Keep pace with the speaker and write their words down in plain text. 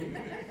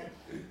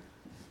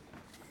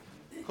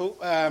Cool.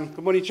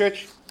 Good morning,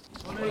 church.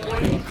 Good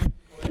morning.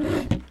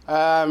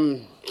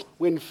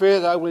 When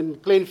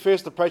Glenn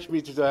first approached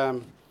me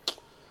to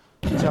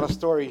tell a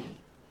story,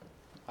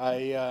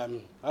 I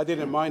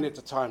didn't mind at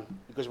the time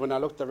because when I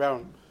looked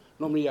around,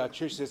 normally our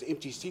church there's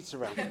empty seats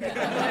around.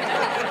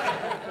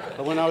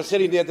 But when I was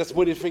sitting there this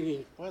morning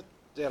thinking, what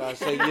did I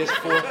say yes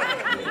for?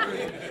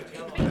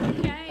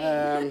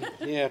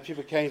 Yeah,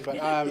 people came. But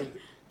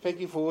thank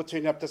you for all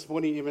turning up this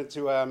morning, even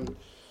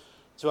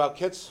to our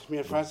kids, me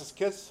and Francis'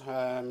 kids,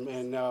 and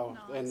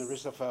the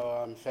rest of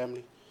our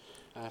family.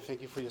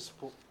 Thank you for your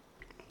support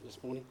this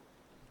morning.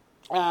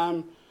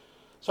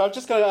 So I'm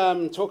just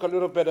going to talk a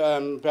little bit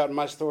about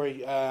my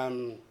story.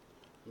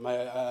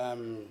 My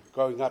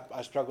growing up,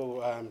 I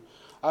struggle.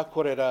 I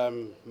call it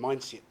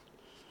mindset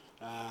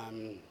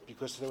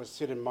because there was a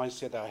certain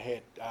mindset I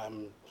had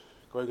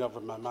growing up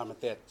with my mum and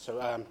dad.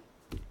 So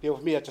bear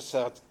with me. I just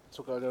talk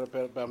a little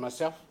bit about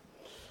myself.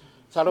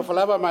 Talofa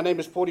lava, my name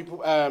is Poli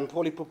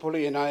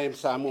Pupuli and I am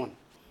Samoan.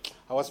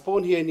 I was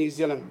born here in New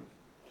Zealand.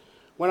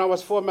 When I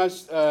was 4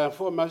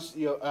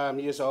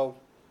 years old,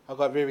 I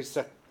got very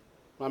sick.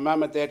 My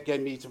mum and dad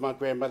gave me to my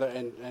grandmother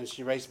and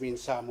she raised me in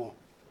Samoa.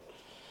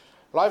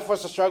 Life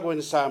was a struggle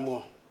in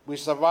Samoa. We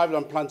survived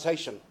on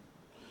plantation.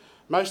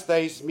 Most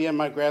days, me and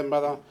my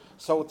grandmother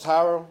sold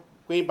taro,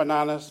 green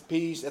bananas,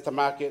 peas at the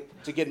market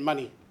to get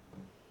money.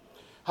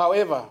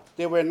 However,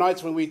 there were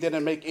nights when we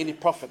didn't make any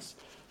profits,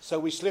 so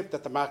we slept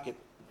at the market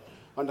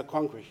on the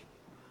concrete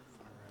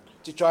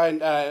to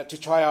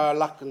try our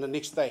luck on the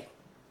next day.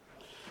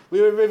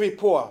 We were very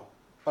poor,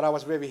 but I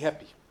was very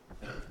happy.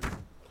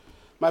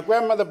 My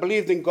grandmother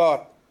believed in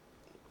God.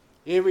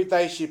 Every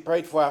day she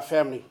prayed for our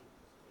family.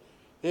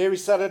 Every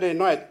Saturday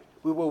night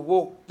we would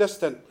walk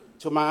distant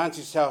to my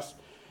auntie's house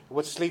and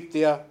would sleep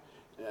there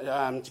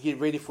to get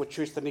ready for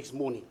church the next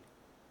morning.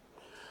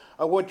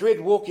 I would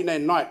dread walking at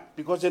night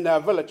because in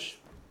our village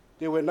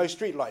there were no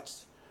street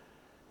lights.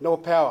 No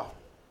power.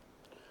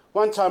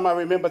 One time I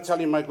remember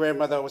telling my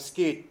grandmother I was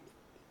scared.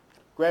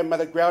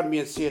 Grandmother growled me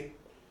and said,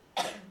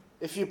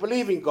 "If you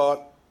believe in God,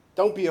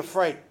 don't be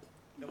afraid."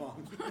 Come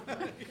on.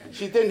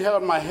 She then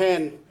held my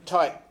hand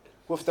tight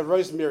with the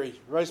rosemary.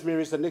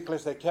 Rosemary is the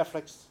necklace that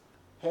Catholics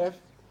have.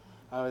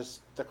 I was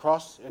the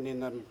cross and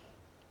then the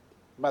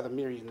Mother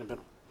Mary in the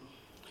middle.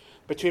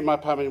 Between my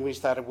palm and we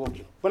started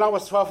walking. When I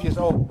was 12 years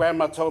old,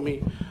 Grandma told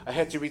me I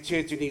had to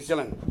return to New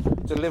Zealand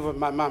to live with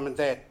my mum and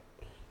dad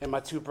and my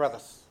 2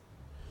 brothers.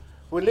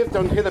 We lived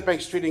on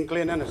Heatherbank Street in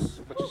Glen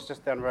Innes, which is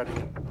just down the road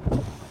here.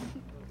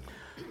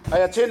 I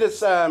attended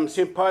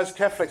St. Pius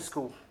Catholic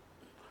School.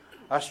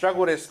 I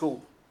struggled at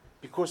school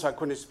because I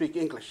couldn't speak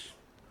English,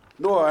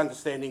 nor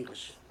understand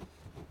English.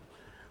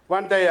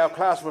 One day our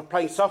class was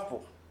playing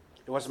softball.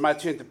 It was my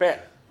turn to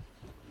bat.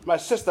 My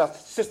sister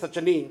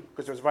Janine,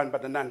 because it was run by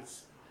the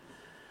nuns,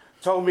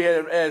 told me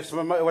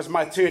it was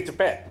my turn to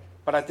bat,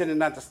 but I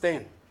didn't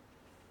understand,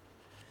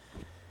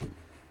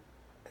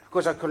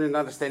 because I couldn't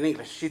understand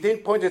English. She then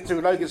pointed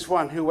to Logan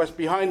Swan, who was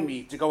behind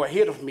me, to go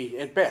ahead of me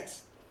and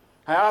bat.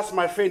 I asked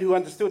my friend who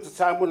understood the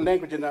Samoan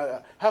language,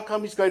 how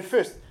come he's going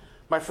first?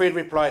 My friend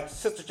replied,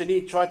 "Sister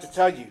Janine tried to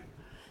tell you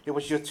it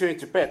was your turn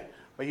to bat,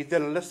 but you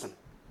didn't listen."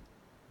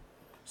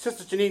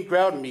 Sister Janine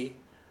growled at me,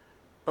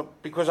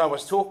 but because I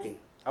was talking.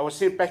 I was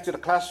sent back to the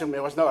classroom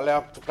and was not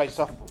allowed to play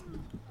softball.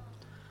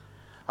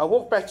 I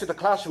walked back to the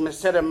classroom and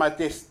sat at my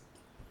desk.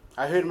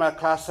 I heard my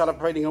class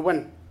celebrating a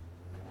win.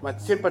 My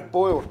temper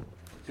boiled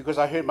because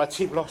I heard my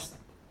team lost.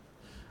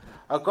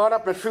 I got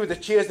up and threw the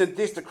chairs and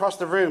desks across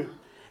the room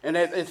and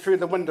through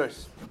the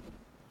windows.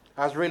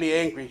 I was really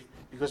angry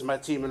because my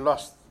team had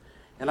lost,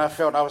 and I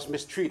felt I was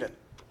mistreated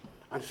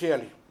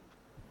unfairly.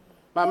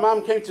 My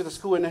mum came to the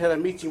school and had a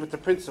meeting with the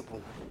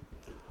principal.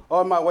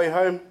 On my way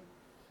home,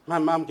 my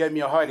mum gave me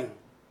a hiding,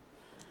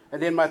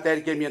 and then my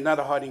dad gave me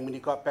another hiding when he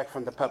got back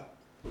from the pub.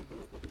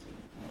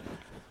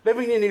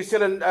 Living in New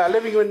Zealand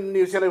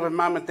with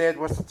mum and dad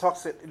was a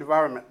toxic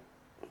environment.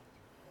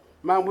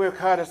 Mum worked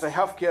hard as a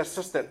healthcare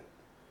assistant,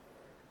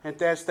 and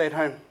Dad stayed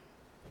home.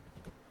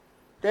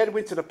 Dad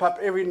went to the pub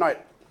every night,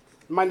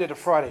 Monday to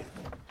Friday,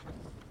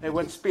 and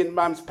would spend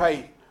Mum's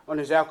pay on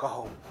his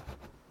alcohol.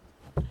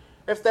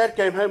 If Dad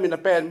came home in a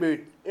bad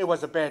mood, it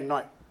was a bad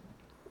night.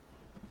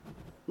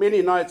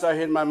 Many nights I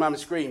heard my mum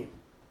scream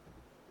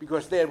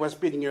because Dad was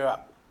beating her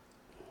up.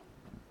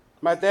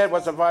 My dad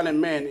was a violent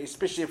man,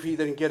 especially if he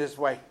didn't get his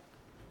way.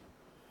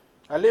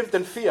 I lived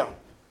in fear.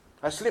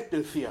 I slept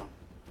in fear.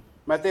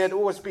 My dad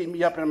always beat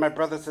me up and my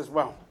brothers as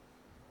well.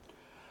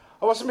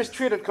 I was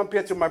mistreated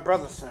compared to my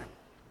brothers.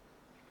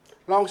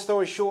 Long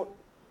story short,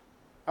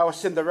 I was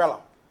Cinderella.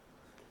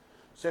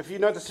 So if you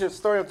know the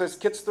story of this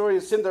kid's story,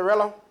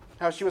 Cinderella,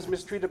 how she was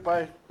mistreated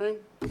by him,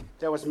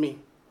 that was me.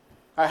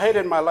 I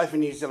hated my life in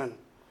New Zealand,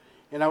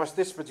 and I was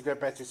desperate to go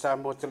back to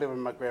Samoa to live with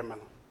my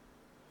grandmother.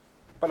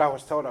 But I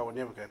was told I would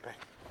never go back.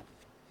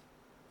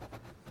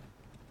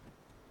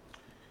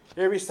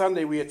 Every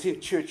Sunday we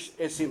attend church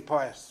at St.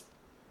 Pius.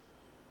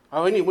 I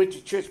only went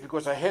to church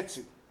because I had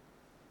to.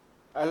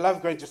 I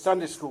love going to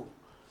Sunday school.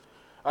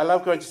 I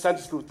love going to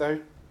Sunday school though,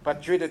 but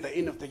dreaded the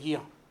end of the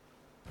year.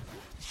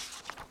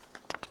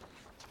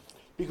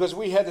 because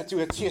we had to do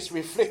a test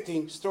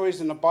reflecting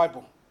stories in the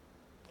Bible.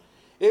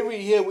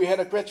 Every year we had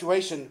a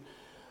graduation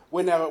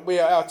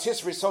where our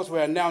test results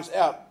were announced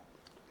out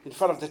in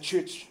front of the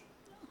church.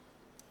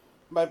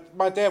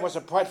 My dad was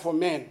a prideful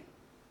man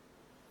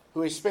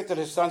who expected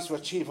his sons to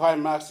achieve high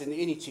marks in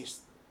any test.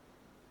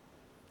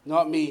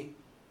 Not me.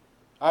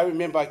 I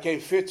remember I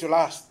came third to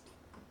last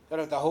out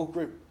of the whole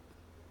group.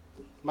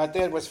 My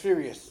dad was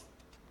furious,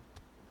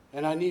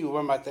 and I knew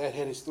what my dad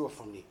had in store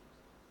for me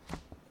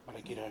when I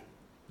get home.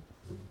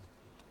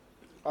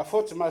 I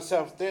thought to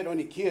myself, Dad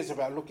only cares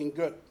about looking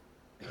good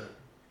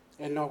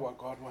and not what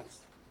God wants.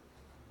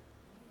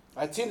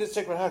 I attended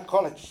Sacred Heart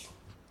College,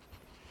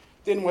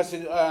 then was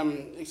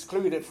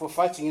excluded for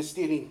fighting and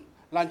stealing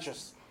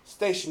lunches,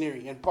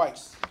 stationery, and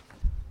bikes.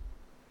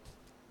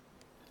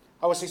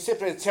 I was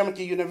accepted at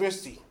Tamaki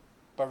University,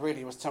 but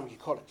really it was Tamaki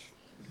College.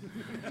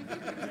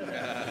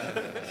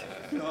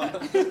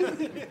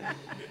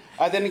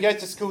 I didn't go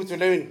to school to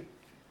learn.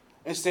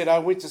 Instead, I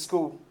went to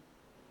school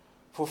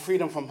for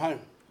freedom from home.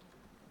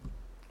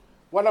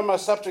 One of my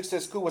subjects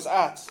at school was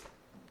arts.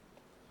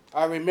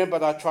 I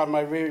remembered I tried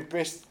my very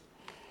best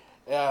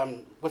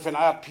with an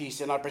art piece,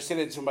 and I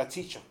presented it to my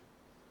teacher.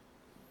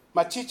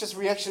 My teacher's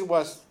reaction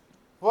was,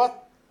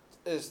 "What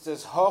is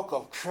this hulk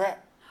of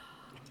crap?"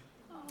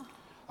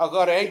 I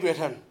got angry at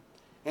him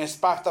and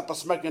sparked up a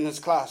smoke in his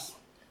class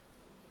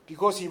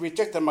because he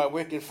rejected my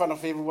work in front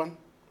of everyone.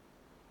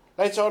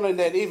 Later on in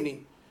that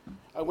evening,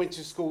 I went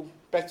to school,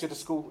 back to the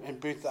school,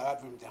 and burnt the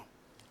art room down.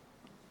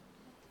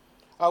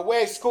 While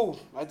at school,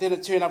 I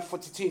didn't turn up for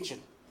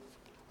detention.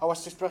 I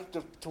was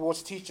destructive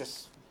towards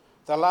teachers.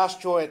 The last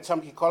straw at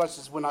Tamaki College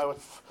is when I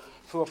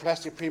threw a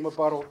plastic Prima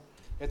bottle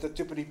at the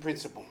deputy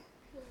principal.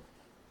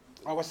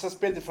 I was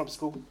suspended from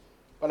school,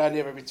 but I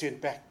never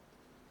returned back.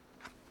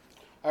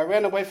 I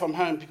ran away from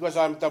home because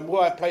the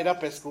more I played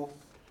up at school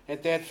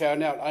and Dad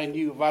found out, I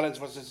knew violence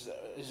was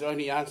his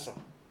only answer.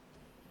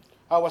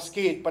 I was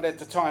scared, but at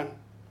the time,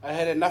 I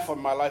had enough of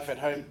my life at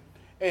home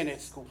and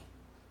at school.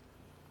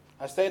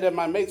 I stayed at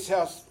my mate's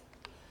house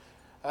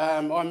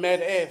on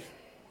Mad Ave,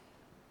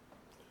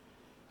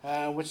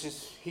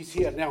 he's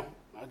here now.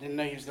 I didn't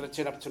know he was going to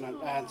turn up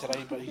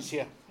today, but he's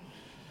here.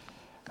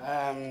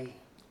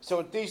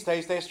 So these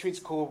days, that street's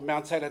called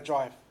Mount Taylor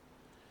Drive.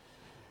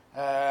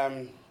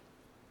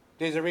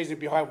 There's a reason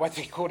behind why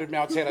they called it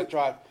Mount Taylor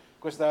Drive,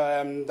 because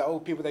the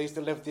old people that used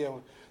to live there,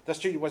 the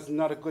street was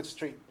not a good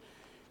street.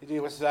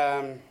 It was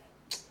on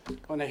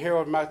the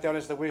Herald marked down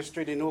as the worst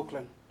street in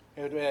Auckland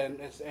at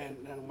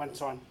one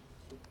time.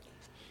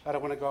 I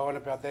don't want to go on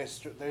about their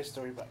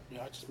story, but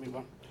yeah, I'll just move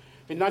on.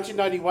 In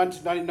 1991 to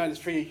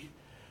 1993,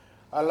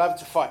 I loved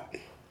to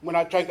fight. When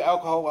I drank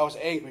alcohol, I was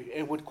angry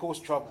and would cause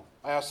trouble.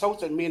 I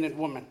assaulted men and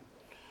women.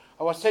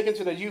 I was taken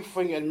to the youth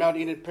wing at Mount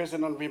Eden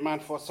prison on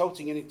remand for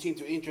assaulting and intent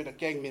to injure a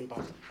gang member.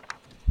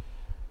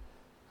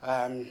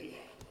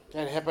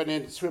 That happened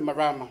in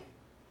Swimarama.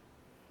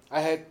 I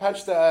had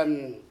punched a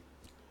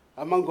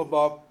Mongol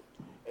mob,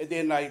 and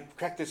then I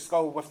cracked his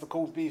skull with the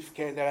cold beef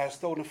can that I had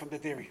stolen from the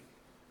dairy.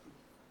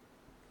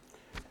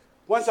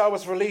 Once I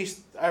was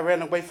released, I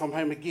ran away from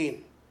home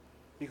again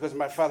because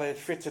my father had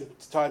threatened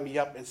to tie me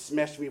up and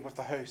smash me with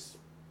a hose.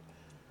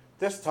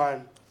 This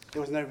time,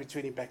 there was no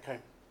returning back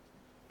home.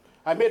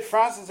 I met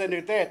Francis and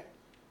her dad.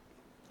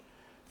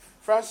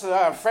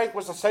 Frank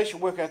was a social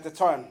worker at the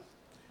time.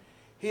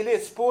 He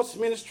led sports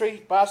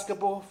ministry,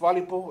 basketball,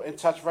 volleyball, and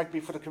touch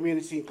rugby for the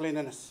community in Glen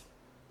Innes.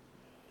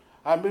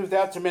 I moved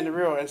out to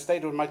Manurewa and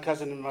stayed with my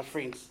cousin and my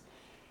friends.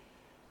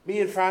 Me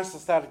and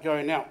Francis started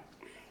going out.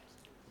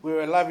 We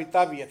were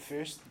lovey-dovey at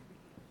first,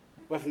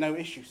 with no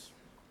issues.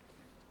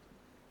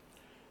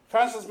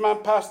 Francis'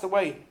 mum passed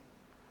away.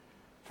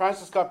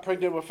 Francis got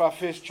pregnant with our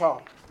first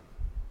child.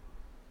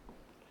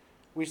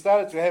 We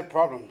started to have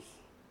problems.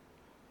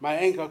 My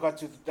anger got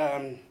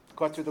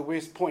to the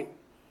worst point.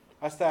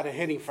 I started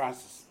hitting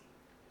Francis.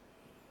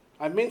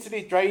 I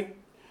mentally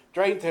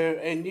drained her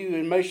and knew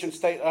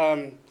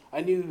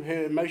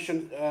her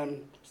emotion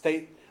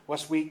state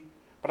was weak,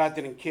 but I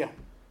didn't care.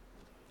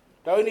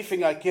 The only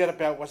thing I cared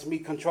about was me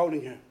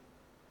controlling her.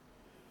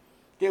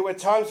 There were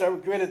times I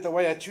regretted the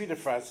way I treated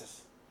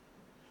Francis,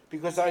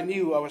 because I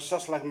knew I was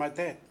just like my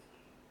dad.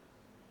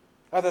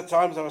 Other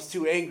times I was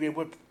too angry and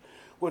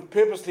would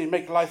purposely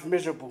make life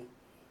miserable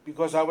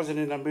because I wasn't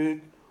in a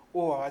mood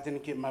or I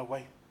didn't get my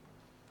way.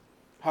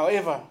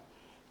 However,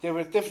 there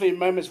were definitely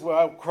moments where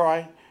I would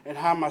cry and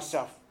harm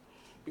myself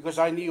because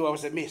I knew I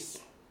was a mess.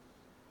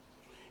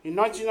 In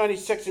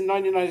 1996 and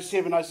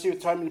 1997, I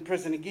served time in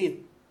prison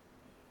again.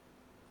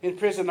 In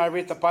prison, I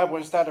read the Bible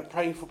and started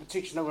praying for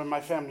protection over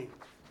my family.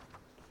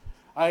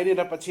 I ended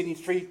up attending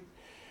 3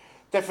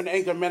 different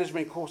anger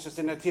management courses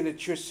and attended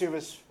church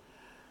service.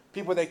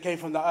 People that came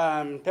from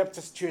the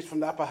Baptist church from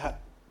the Upper Hutt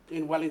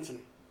in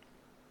Wellington,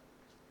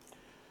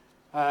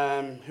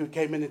 who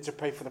came in to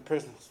pray for the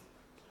prisoners.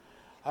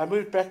 I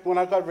moved back, when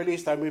I got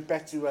released, I moved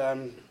back to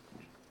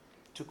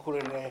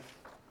Kulin Ave,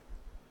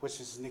 which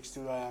is next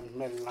to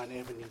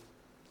Madeline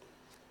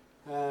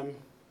Avenue.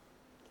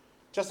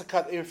 Just to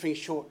cut everything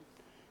short,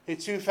 in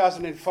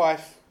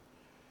 2005,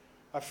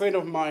 a friend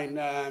of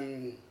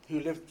mine he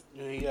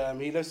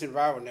lives in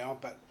Rara now,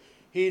 but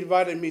he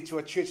invited me to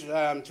a church,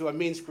 to a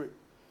men's group.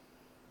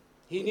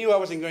 He knew I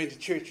wasn't going to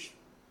church,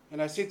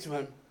 and I said to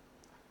him,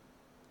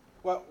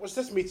 "Well, what's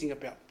this meeting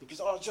about?" He goes,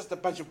 "Oh, it's just a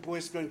bunch of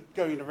boys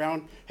going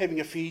around having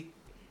a feed,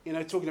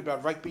 talking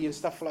about rugby and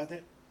stuff like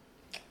that."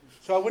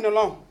 So I went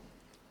along.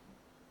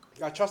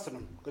 I trusted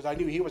him because I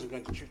knew he wasn't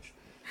going to church.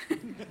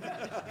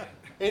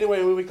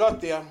 Anyway, when we got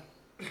there,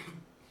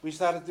 we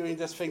started doing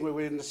this thing where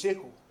we're in the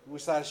circle. We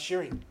started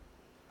sharing.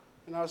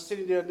 And I was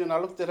sitting there, and I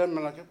looked at him,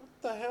 and I go,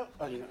 "What the hell?"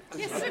 Oh,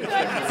 It's all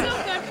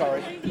good.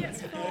 Sorry.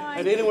 It's fine.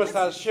 And anyone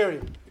started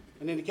sharing.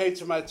 And then it came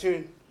to my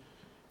turn.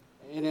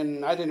 And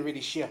then I didn't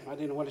really share. I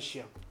didn't want to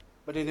share.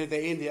 But then at the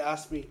end, they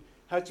asked me,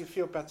 "How do you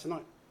feel about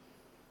tonight?"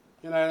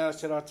 And I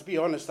said, "To be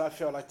honest, I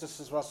felt like this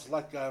is what's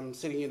like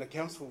sitting in a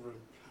council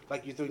room,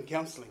 like you're doing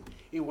counselling.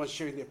 Everyone's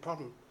sharing their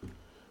problem.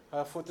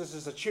 I thought this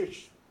is a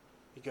church."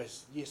 He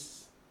goes,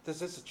 "Yes,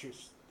 this is a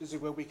church. This is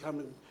where we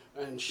come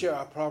and share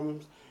our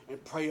problems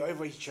and pray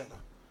over each other.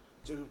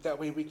 So that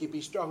way we can be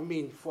strong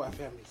men for our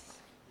families."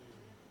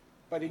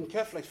 But in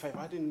Catholic faith,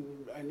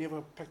 I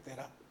never picked that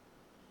up.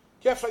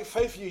 Catholic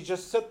faith, you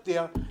just sit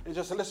there and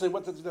just listen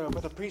what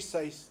the priest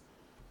says,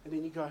 and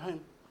then you go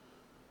home.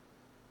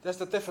 That's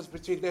the difference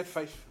between that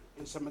faith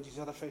and some of these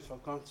other faiths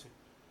I've gone to.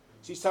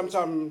 See,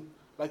 sometimes,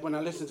 like when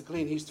I listen to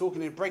Glenn, he's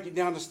talking and breaking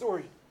down the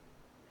story.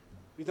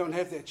 We don't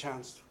have that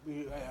chance.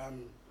 We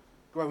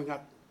growing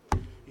up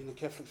in the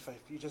Catholic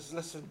faith, you just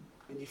listen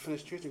and you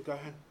finish church and go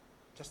home.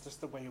 Just that's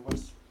the way it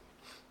was.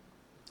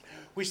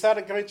 We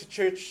started going to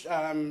church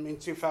in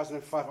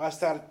 2005. I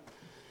started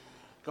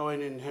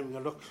going and having a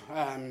look.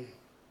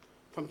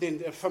 From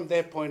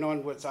that point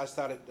onwards, I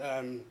started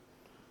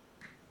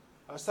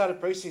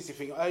processing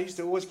things. I used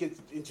to always get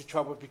into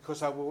trouble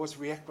because I would always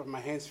react with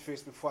my hands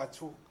first before I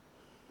talk.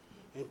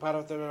 And part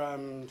of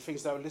the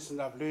things that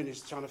I've learned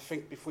is trying to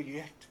think before you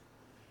act.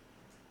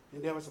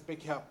 And that was a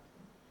big help.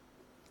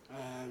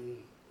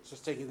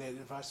 Just taking that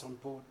advice on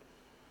board.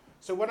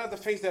 So one of the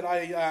things that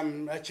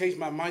I changed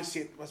my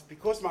mindset was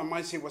because my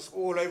mindset was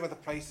all over the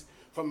place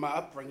from my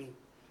upbringing.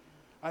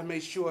 I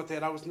made sure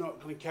that I was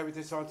not going to carry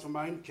this on to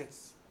my own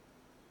kids,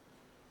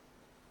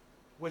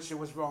 which it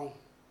was wrong.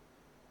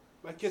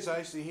 My kids are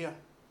actually here.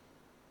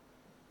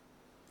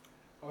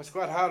 I was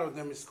quite hard on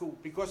them in school.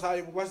 Because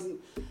I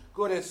wasn't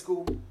good at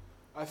school,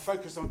 I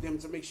focused on them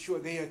to make sure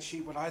they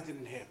achieved what I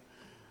didn't have.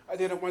 I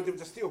didn't want them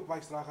to steal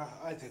bikes like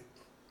I did,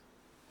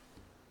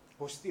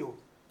 or steal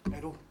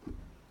at all.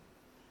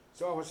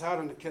 So I was hard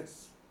on the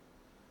kids.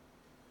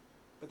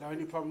 But the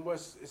only problem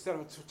was, instead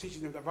of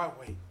teaching them the right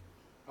way,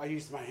 I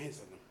used my hands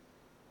on them.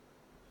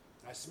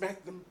 I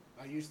smacked them,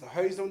 I used the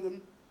hose on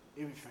them,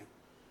 everything.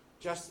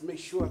 Just to make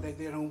sure that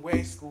they don't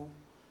wear school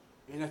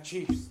and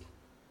achieve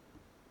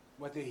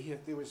what they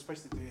were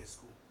supposed to do at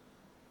school.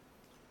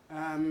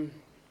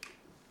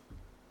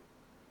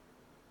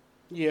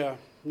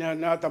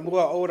 Now the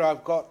more older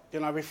I've got,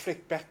 then I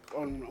reflect back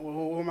on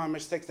all my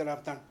mistakes that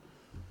I've done.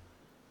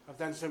 I've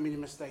done so many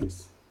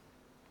mistakes.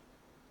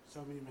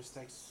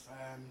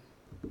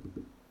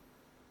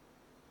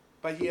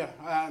 But yeah,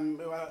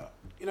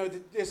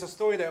 there's a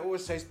story that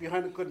always says,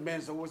 behind a good man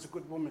is always a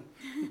good woman.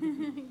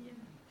 Yeah.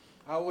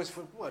 I always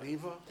thought,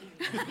 whatever.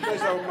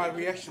 Those are my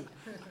reaction.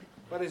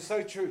 But it's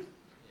so true.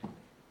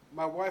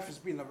 My wife has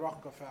been the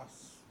rock of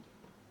ours.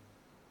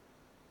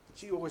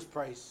 She always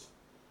prays.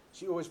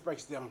 She always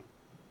breaks down.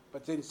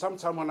 But then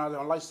sometime when I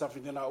don't like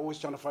something, then I always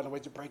trying to find a way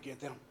to break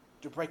it down,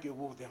 to break your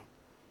wall down.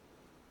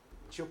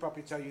 She'll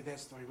probably tell you that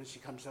story when she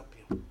comes up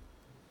here.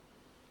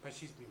 But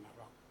she's been my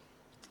rock.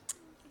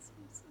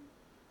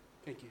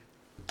 Thank you.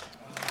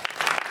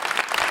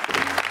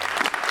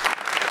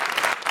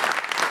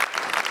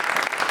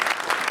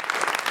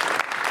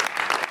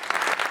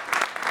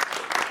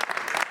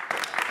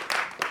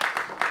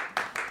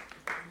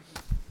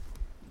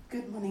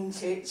 Good morning,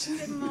 church.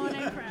 Good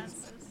morning,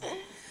 Francis.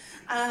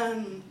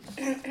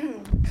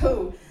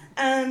 Cool.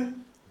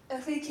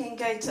 If we can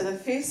go to the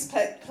first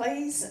pic,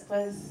 please,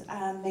 with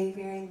me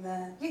wearing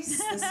this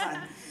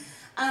one.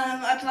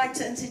 I'd like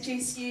to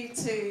introduce you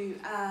to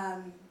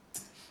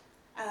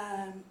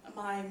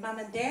my mum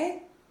and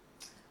dad.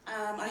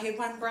 I have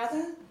one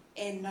brother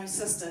and no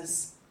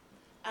sisters.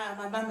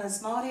 My mum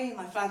is Māori,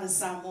 my father's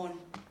Samoan.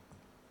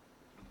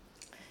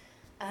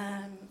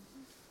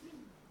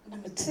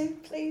 Number 2,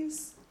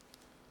 please.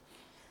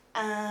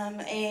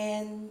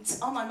 And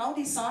on my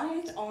Māori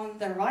side, on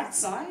the right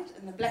side,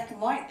 in the black and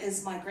white,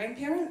 is my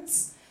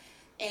grandparents.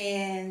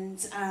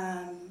 And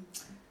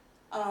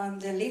on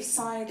the left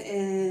side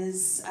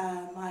is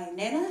my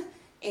nana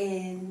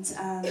and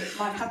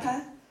my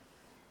papa.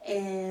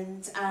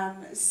 And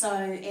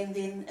and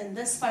then in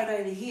this photo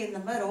over here in the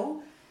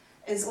middle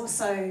is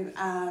also,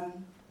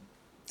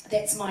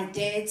 that's my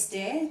dad's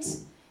dad,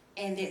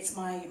 and that's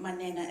my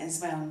nana as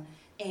well.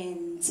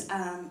 And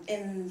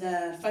in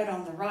the photo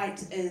on the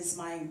right is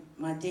my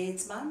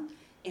dad's mum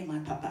and my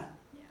papa.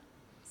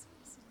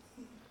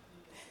 Yeah.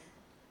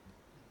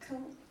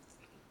 Cool.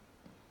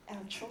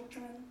 Our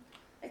children.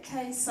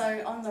 Okay,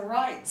 so on the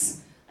right,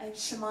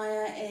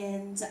 Shemaiah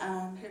and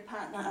her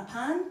partner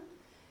Apan.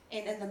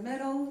 And in the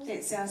middle,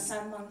 that's our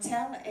son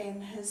Montel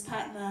and his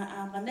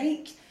partner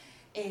Monique.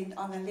 And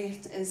on the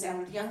left is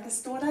our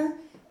youngest daughter,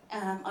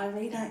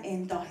 Irina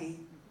and Dohi.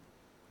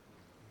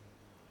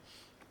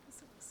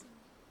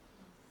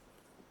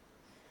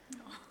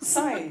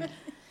 So,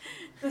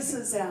 this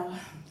is our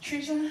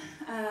treasure.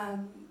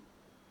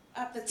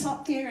 Up the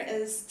top there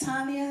is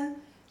Tanya.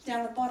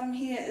 Down the bottom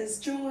here is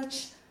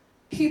George.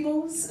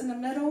 Pebbles in the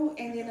middle,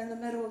 and then in the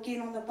middle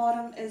again on the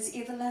bottom is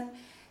Evelyn,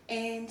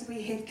 and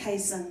we have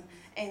Kaysen,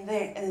 and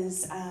that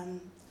is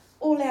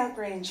all our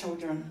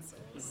grandchildren.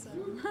 That's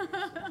awesome.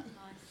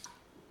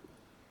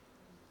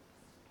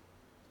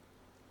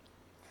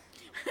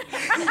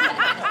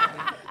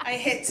 I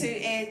had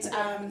to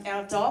add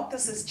our dog.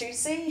 This is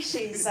Juicy.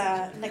 She's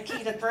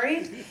Nikita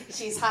breed.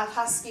 She's half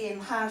husky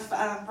and half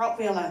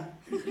Rottweiler.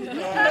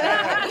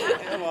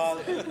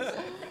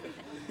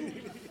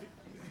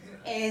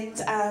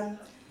 And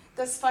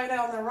this photo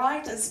on the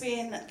right is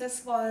when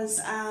this was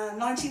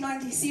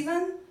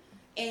 1997,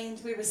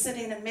 and we were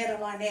sitting in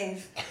Madeline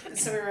Ave.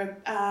 So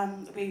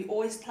we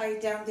always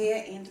played down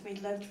there, and we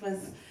lived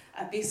with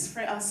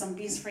some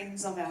best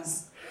friends of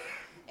ours.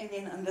 And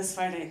then in this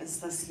photo is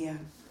this year.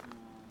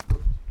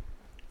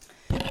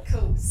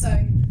 Cool. So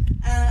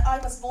I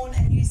was born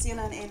in New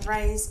Zealand and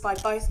raised by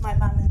both my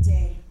mum and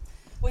dad.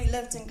 We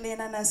lived in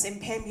Glen Innes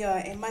and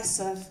Panmure and most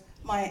of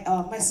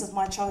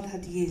my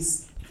childhood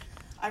years.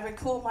 I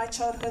recall my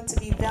childhood to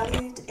be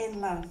valued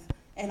and loved,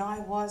 and I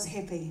was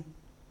happy.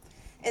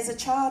 As a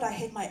child, I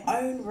had my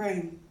own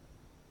room.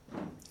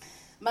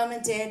 Mum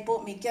and Dad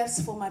bought me gifts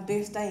for my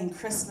birthday and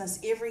Christmas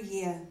every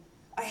year.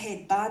 I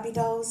had Barbie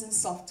dolls and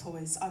soft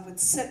toys. I would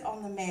sit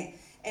on the mat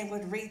and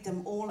would read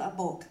them all a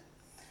book.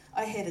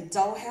 I had a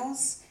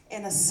dollhouse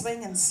and a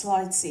swing and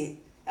slide set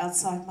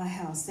outside my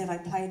house that I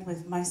played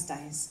with most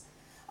days.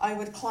 I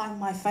would climb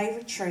my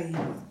favourite tree.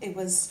 It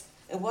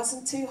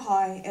wasn't too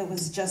high, it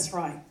was just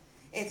right.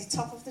 At the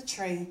top of the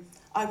tree,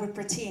 I would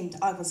pretend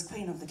I was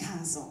queen of the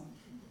castle.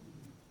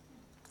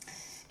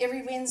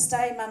 Every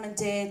Wednesday, Mum and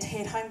Dad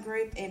had home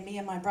group, and me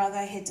and my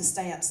brother had to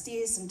stay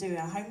upstairs and do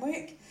our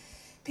homework.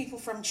 People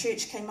from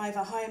church came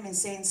over home and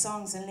sang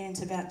songs and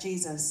learnt about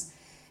Jesus.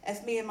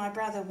 If me and my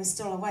brother were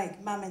still awake,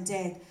 Mum and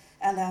Dad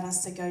allowed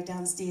us to go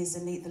downstairs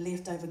and eat the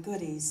leftover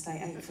goodies they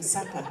ate for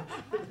supper.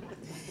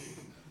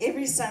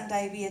 Every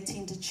Sunday, we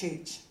attended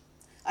church.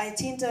 I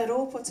attended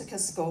Ōputaka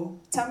School,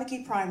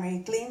 Tamaki Primary,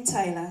 Glen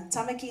Taylor,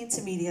 Tamaki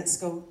Intermediate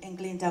School, and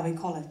Glendowie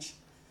College.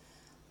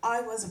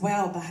 I was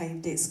well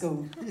behaved at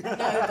school,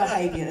 no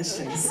behaviour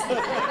issues.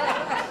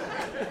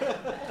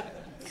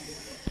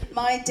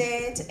 My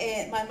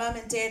mum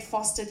and dad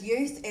fostered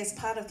youth as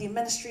part of their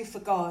ministry for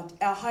God.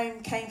 Our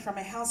home came from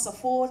a house of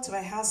 4 to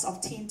a house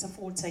of 10 to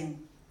 14.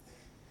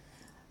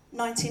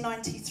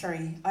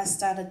 1993, I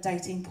started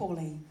dating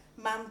Paulie.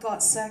 Mum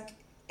got sick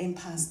and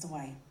passed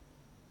away.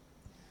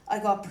 I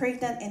got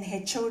pregnant and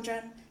had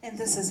children, and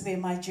this is where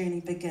my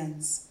journey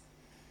begins.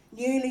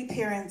 Newly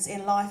parents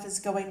and life is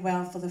going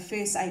well for the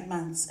first 8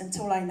 months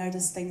until I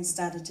noticed things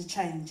started to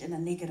change in a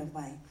negative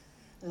way.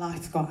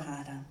 Life got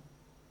harder.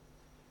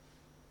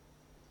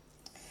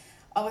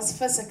 I was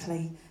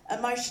physically,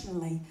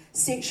 emotionally,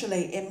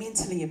 sexually and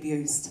mentally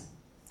abused.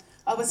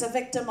 I was a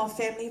victim of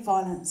family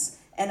violence,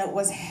 and it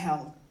was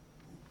hell.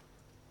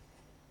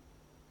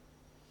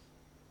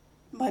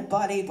 My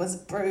body was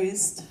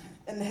bruised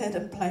in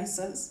hidden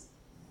places.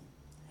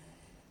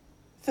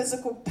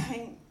 Physical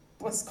pain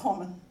was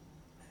common.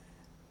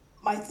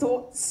 My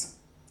thoughts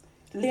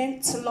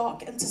learnt to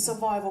lock into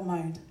survival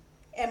mode,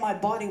 and my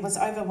body was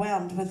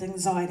overwhelmed with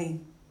anxiety.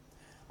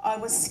 I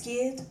was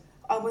scared,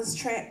 I was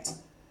trapped,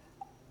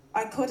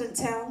 I couldn't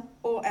tell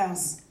or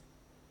else.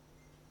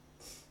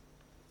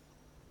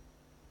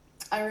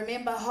 I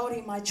remember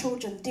holding my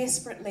children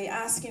desperately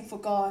asking for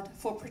God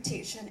for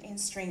protection and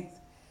strength.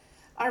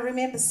 I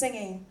remember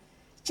singing,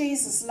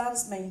 "Jesus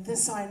loves me,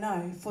 this I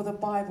know, for the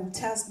Bible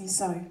tells me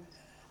so."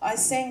 I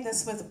sang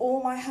this with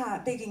all my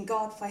heart, begging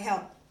God for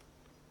help.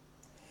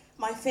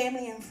 My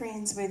family and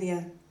friends were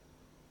there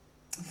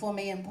for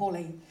me and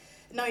Paulie.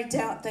 No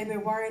doubt they were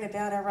worried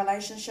about our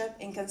relationship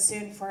and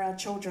concerned for our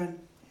children.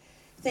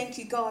 Thank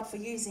you, God, for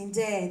using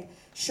Dad,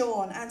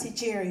 Sean, Auntie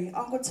Jerry,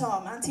 Uncle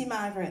Tom, Auntie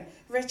Margaret,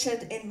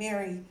 Richard and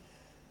Mary,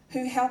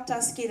 who helped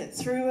us get it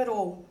through it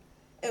all.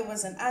 It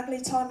was an ugly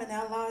time in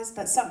our lives,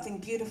 but something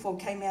beautiful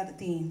came out at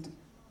the end.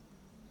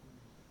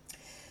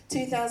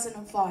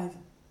 2005.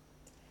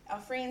 Our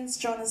friends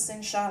Jonathan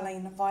and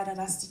Charlene invited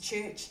us to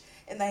church,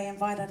 and they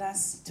invited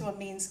us to a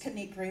men's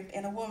connect group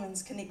and a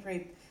women's connect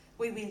group.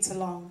 We went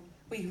along.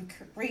 We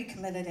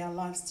recommitted our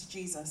lives to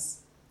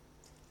Jesus.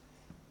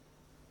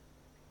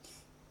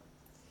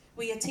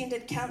 We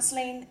attended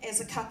counselling as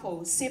a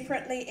couple,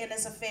 separately and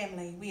as a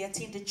family. We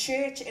attended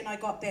church and I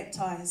got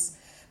baptised.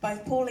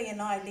 Both Paulie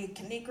and I led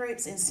connect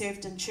groups and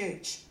served in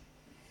church.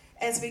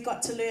 As we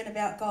got to learn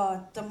about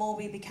God, the more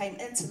we became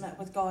intimate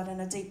with God in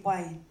a deep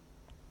way.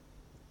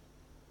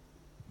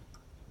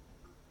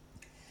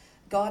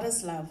 God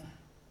is love.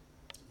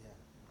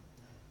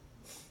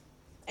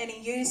 And he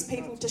used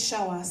people to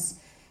show us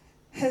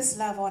his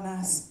love on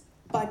us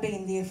by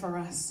being there for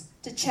us,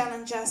 to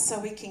challenge us so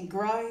we can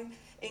grow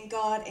in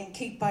God and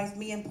keep both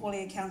me and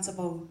Paulie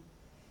accountable.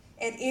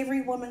 At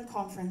every women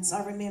conference,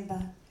 I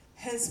remember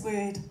his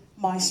word,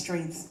 my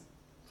strength.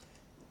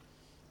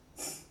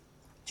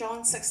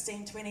 John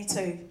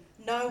 16:22.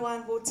 No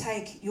one will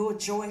take your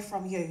joy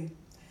from you.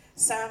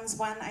 Psalms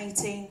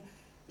 118,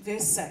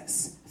 verse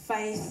 6.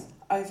 Faith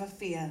over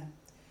fear.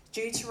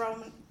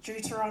 Deuteronomy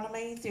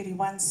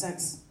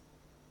 31:6.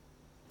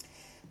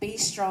 Be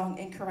strong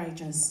and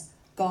courageous.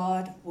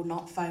 God will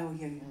not fail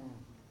you.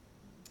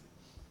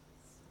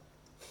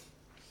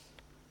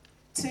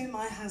 To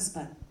my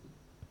husband.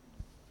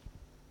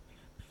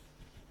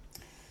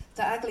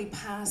 The ugly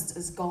past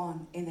is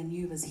gone and the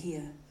new is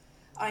here.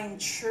 I am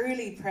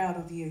truly proud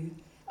of you,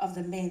 of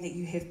the man that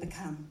you have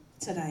become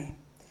today.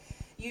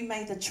 You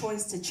made the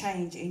choice to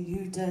change, and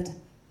you did.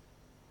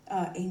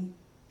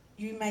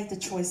 You made the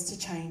choice to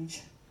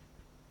change,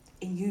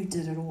 and you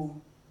did it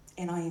all.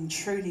 And I am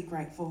truly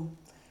grateful.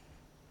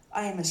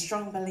 I am a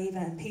strong believer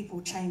in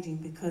people changing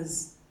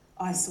because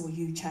I saw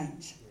you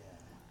change.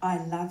 I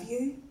love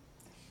you,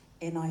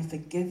 and I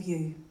forgive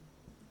you.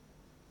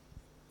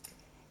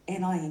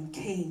 And I am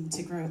keen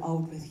to grow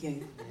old with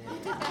you.